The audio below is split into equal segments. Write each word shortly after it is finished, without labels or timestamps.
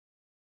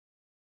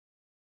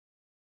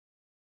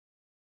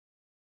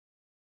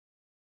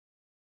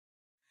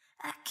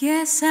I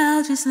guess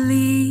I'll just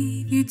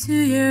leave you to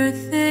your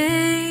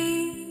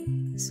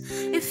things.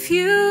 If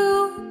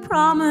you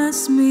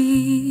promise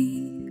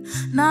me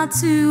not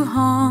to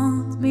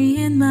haunt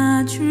me in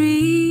my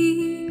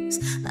dreams,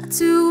 not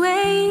to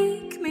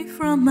wake me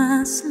from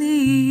my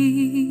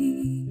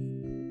sleep.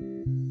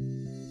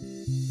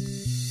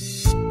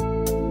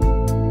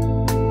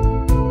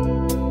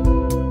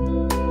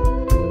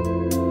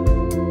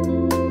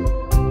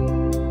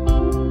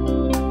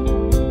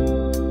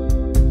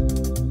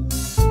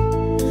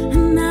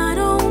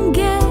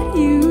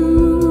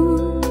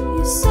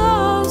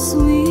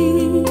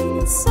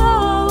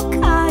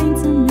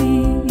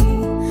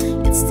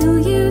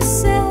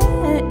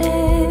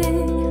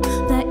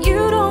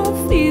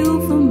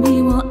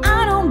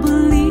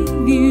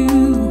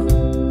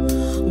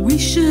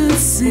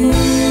 Sing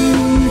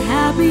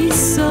happy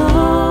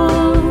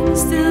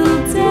songs till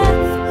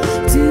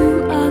death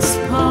do us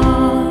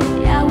part.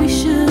 Yeah, we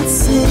should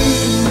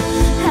sing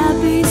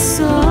happy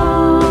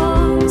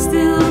songs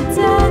till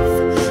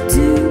death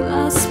do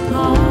us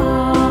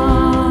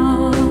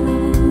part.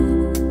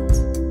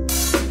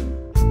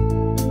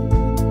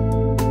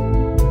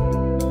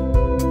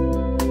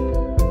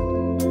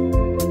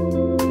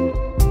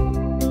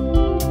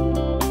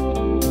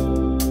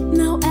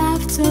 Now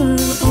after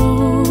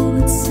all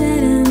it's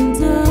said and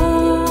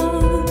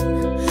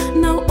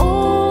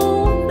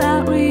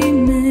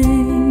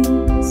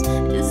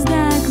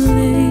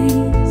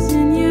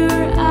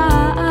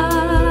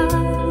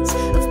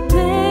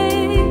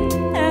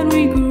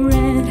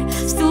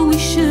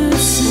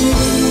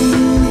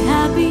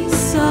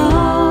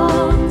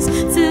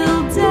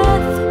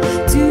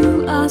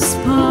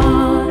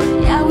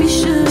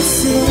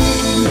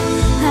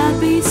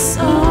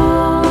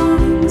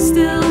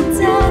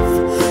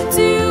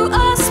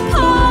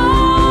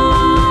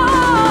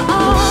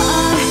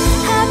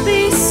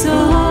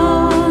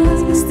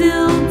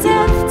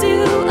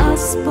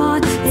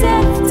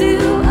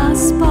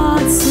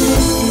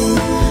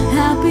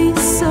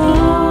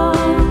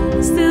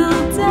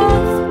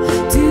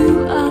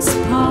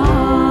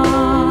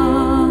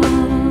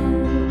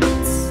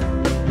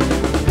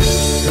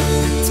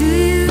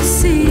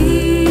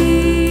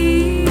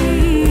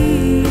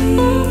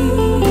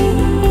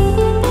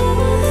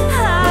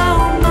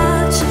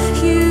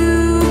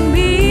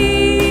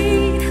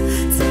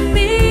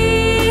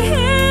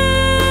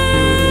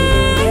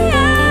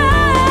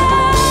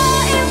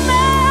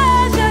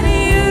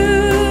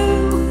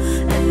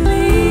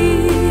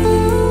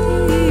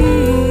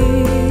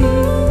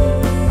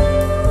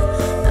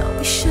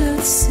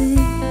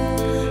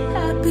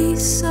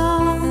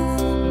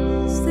songs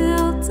till death do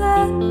us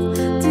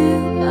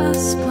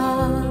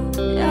part.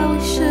 Yeah, we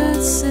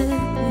should sing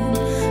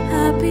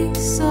happy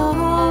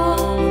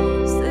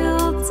songs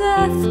till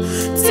death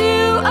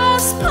do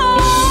us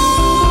part.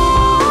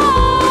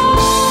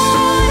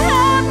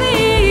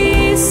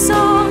 Happy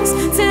songs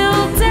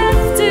till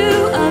death do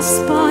us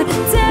part.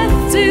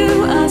 Death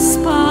do us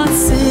part.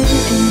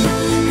 Sing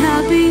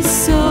happy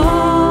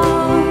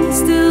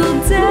songs till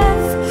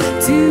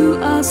death do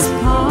us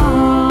part.